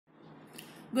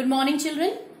Good morning,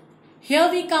 children. Here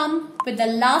we come with the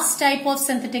last type of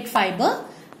synthetic fiber,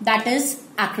 that is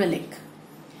acrylic.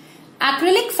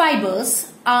 Acrylic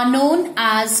fibers are known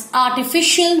as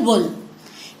artificial wool.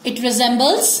 It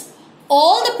resembles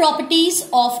all the properties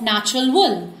of natural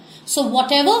wool. So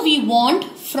whatever we want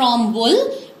from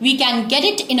wool, we can get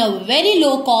it in a very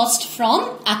low cost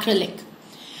from acrylic.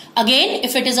 Again,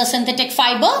 if it is a synthetic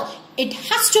fiber, it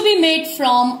has to be made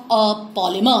from a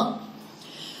polymer.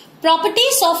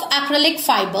 Properties of acrylic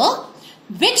fiber.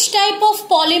 Which type of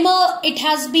polymer it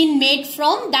has been made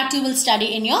from, that you will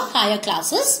study in your higher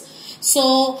classes.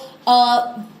 So,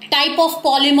 type of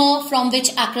polymer from which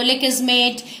acrylic is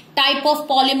made, type of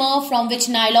polymer from which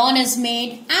nylon is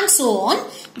made, and so on.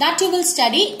 That you will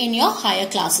study in your higher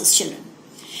classes, children.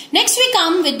 Next we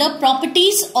come with the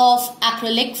properties of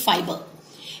acrylic fiber.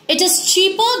 It is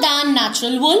cheaper than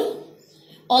natural wool.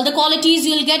 All the qualities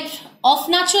you will get of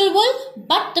natural wool,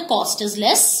 but the cost is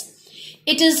less.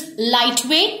 It is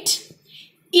lightweight,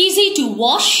 easy to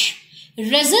wash,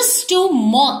 resist to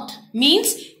moth,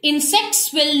 means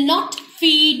insects will not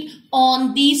feed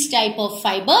on these type of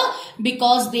fiber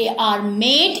because they are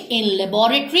made in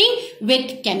laboratory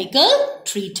with chemical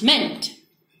treatment.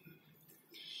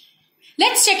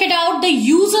 Let's check it out, the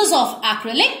uses of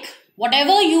acrylic.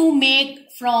 Whatever you make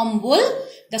from wool,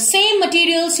 the same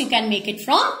materials you can make it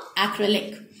from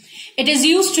acrylic. It is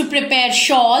used to prepare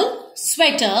shawl,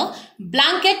 sweater,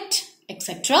 blanket,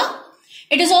 etc.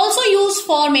 It is also used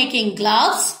for making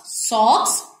gloves,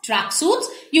 socks, tracksuits.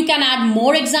 You can add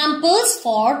more examples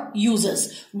for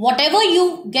uses. Whatever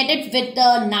you get it with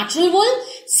the natural wool,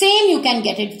 same you can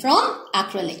get it from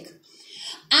acrylic.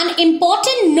 An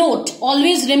important note,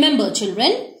 always remember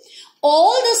children,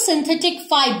 all the synthetic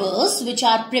fibers which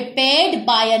are prepared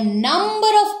by a number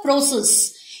of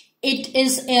processes. It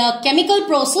is a chemical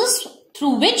process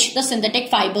through which the synthetic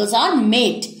fibers are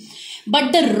made.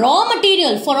 But the raw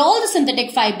material for all the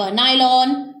synthetic fiber,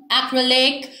 nylon,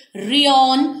 acrylic,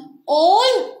 rayon,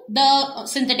 all the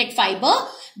synthetic fiber,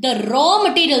 the raw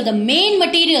material, the main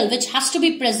material which has to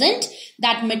be present,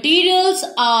 that materials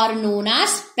are known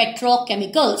as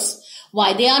petrochemicals.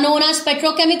 Why they are known as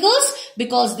petrochemicals?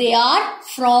 Because they are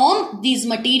from, these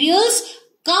materials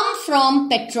come from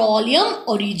petroleum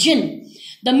origin.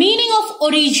 The meaning of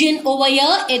origin over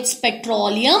here, it's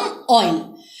petroleum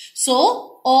oil.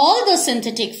 So, all the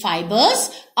synthetic fibers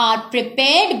are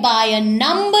prepared by a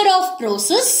number of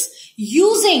processes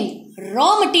using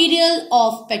raw material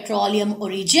of petroleum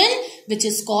origin, which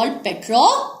is called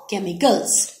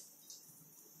petrochemicals.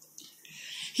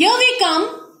 Here we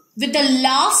come with the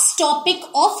last topic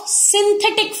of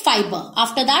synthetic fiber.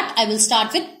 After that, I will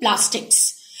start with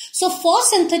plastics. So for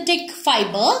synthetic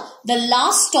fiber, the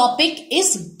last topic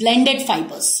is blended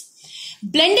fibers.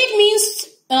 Blended means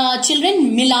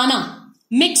children milana,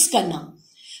 mix karna.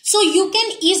 So you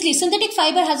can easily, synthetic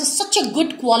fiber has such a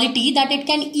good quality that it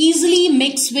can easily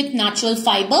mix with natural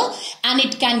fiber and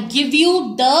it can give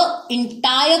you the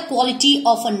entire quality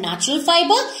of a natural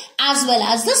fiber as well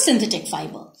as the synthetic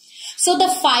fiber. So the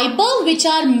fiber which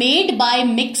are made by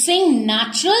mixing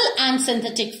natural and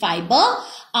synthetic fiber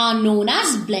are known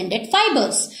as blended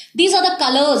fibers. These are the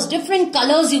colors, different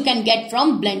colors you can get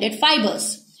from blended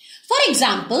fibers. For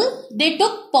example, they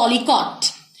took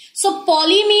polycot. So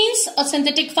poly means a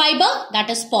synthetic fiber, that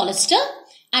is polyester,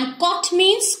 and cot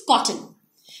means cotton.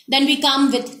 Then we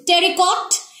come with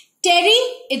terrycot. Terry,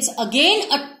 it's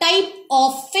again a type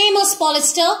of famous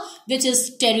polyester which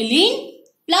is terylene,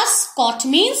 plus cot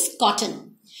means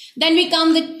cotton. Then we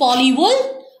come with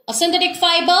polywool, a synthetic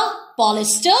fiber,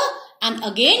 polyester, and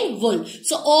again wool.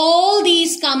 So all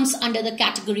these comes under the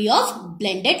category of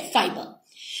blended fiber.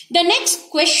 The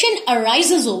next question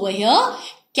arises over here.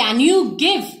 Can you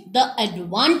give the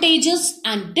advantages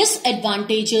and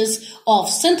disadvantages of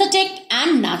synthetic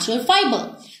and natural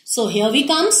fiber? So here we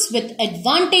comes with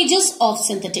advantages of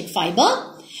synthetic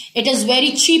fiber. It is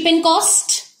very cheap in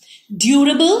cost,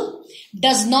 durable,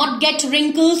 does not get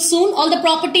wrinkled soon. All the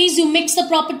properties, you mix the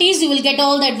properties, you will get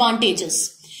all the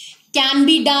advantages. Can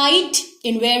be dyed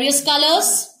in various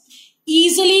colors,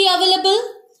 easily available,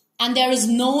 and there is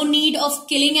no need of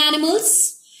killing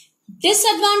animals.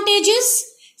 Disadvantages,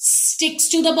 sticks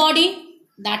to the body.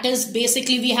 That is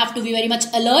basically we have to be very much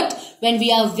alert when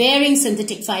we are wearing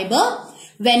synthetic fiber.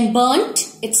 When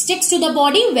burnt, it sticks to the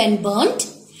body when burnt.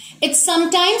 It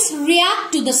sometimes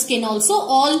react to the skin also.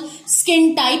 All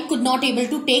skin type could not able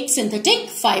to take synthetic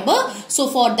fiber. So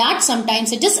for that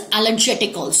sometimes it is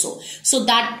allergenic also. So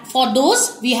that for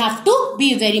those we have to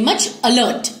be very much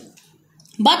alert.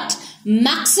 But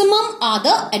maximum are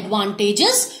the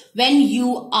advantages when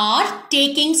you are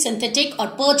taking synthetic or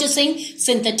purchasing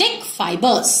synthetic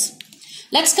fibers.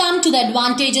 Let's come to the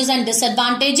advantages and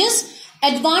disadvantages.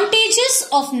 Advantages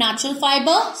of natural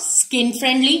fiber: skin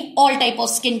friendly, all type of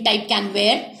skin type can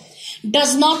wear.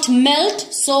 Does not melt,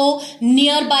 so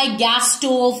nearby gas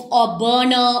stove or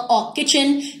burner or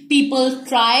kitchen, people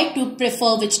try to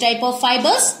prefer which type of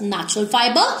fibers? Natural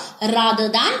fiber rather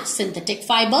than synthetic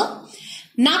fiber.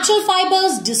 Natural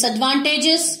fibers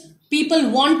disadvantages: people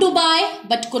want to buy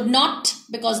but could not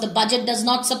because the budget does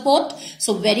not support,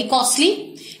 so very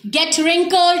costly. Get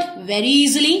wrinkled very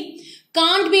easily.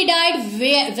 Can't be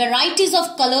dyed, varieties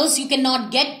of colors you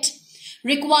cannot get.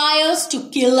 Requires to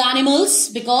kill animals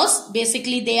because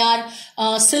basically they are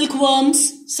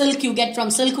silkworms. Silk you get from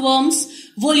silkworms.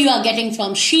 Wool you are getting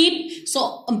from sheep.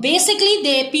 So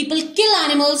basically people kill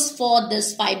animals for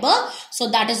this fiber. So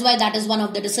that is why that is one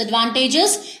of the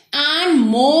disadvantages, and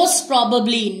most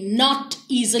probably not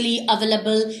easily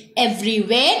available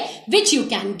everywhere, which you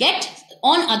can get.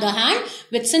 On other hand,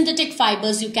 with synthetic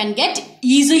fibers you can get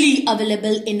easily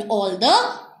available in all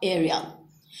the area.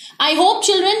 I hope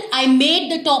children, I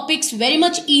made the topics very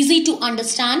much easy to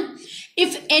understand.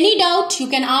 If any doubt, you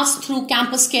can ask through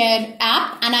Campus Care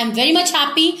app, and I'm very much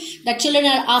happy that children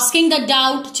are asking the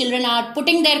doubt, children are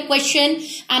putting their question,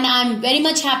 and I'm very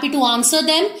much happy to answer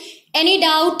them. Any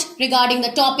doubt regarding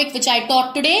the topic which I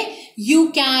taught today,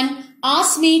 you can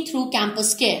ask me through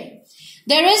Campus Care.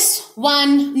 There is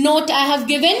one note I have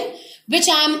given, which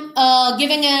I'm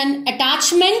giving an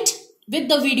attachment with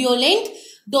the video link.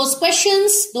 Those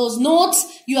questions, those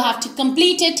notes, you have to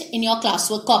complete it in your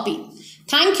classwork copy.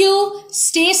 Thank you.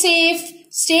 Stay safe,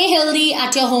 stay healthy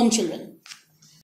at your home, children.